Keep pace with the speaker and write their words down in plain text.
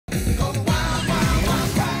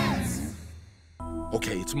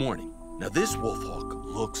Okay, it's morning. Now this wolf hawk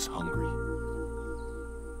looks hungry.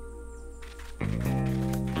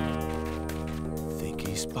 Think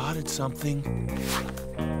he spotted something.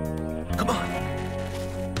 Come on.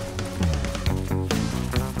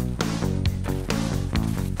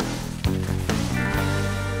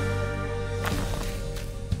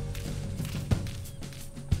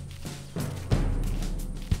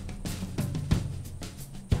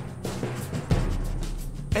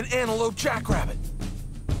 An antelope jackrabbit.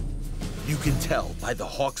 You can tell by the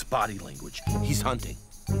hawk's body language he's hunting.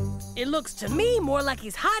 It looks to me more like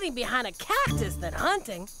he's hiding behind a cactus than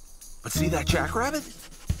hunting. But see that jackrabbit?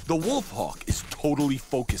 The wolf hawk is totally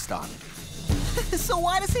focused on it. So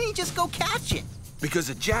why doesn't he just go catch it? Because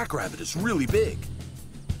a jackrabbit is really big.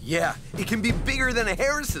 Yeah, it can be bigger than a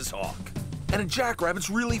Harris's hawk. And a jackrabbit's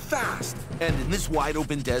really fast. And in this wide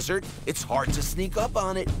open desert, it's hard to sneak up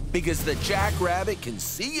on it because the jackrabbit can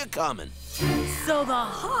see you coming. So the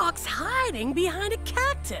hawk's hiding behind a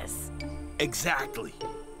cactus. Exactly.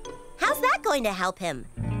 How's that going to help him?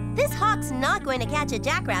 This hawk's not going to catch a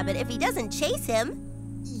jackrabbit if he doesn't chase him.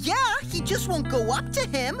 Yeah, he just won't go up to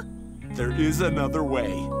him. There is another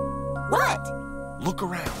way. What? Look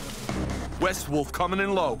around. West wolf coming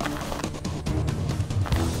in low.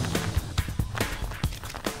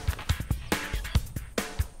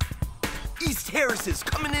 East Harris is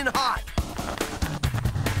coming in hot.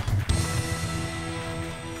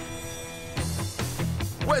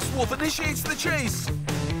 West wolf initiates the chase.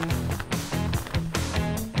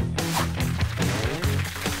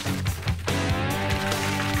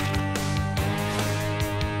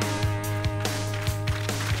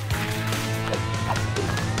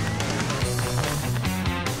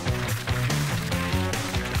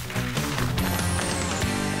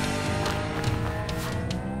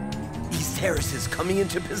 Harris is coming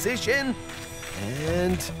into position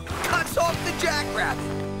and cuts off the jackrabbit.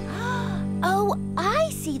 Oh, I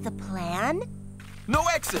see the plan. No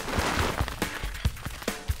exit.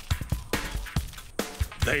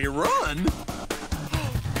 They run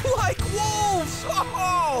like wolves.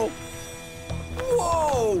 Oh!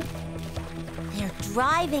 Whoa! They're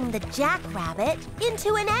driving the jackrabbit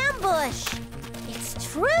into an ambush.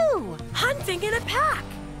 It's true. Hunting in a pack.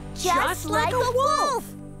 Just like a wolf.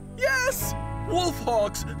 Yes! Wolf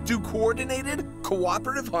hawks do coordinated,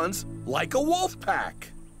 cooperative hunts like a wolf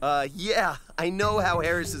pack. Yeah, I know how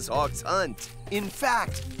Harris's hawks hunt. In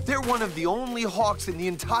fact, they're one of the only hawks in the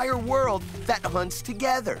entire world that hunts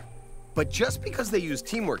together. But just because they use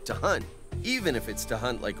teamwork to hunt, even if it's to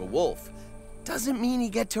hunt like a wolf, doesn't mean you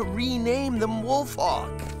get to rename them Wolf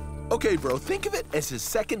Hawk. Okay, bro, think of it as his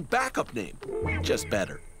second backup name, just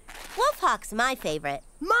better. Wolf hawk's my favorite.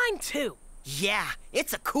 Mine too. Yeah,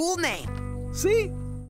 it's a cool name. See?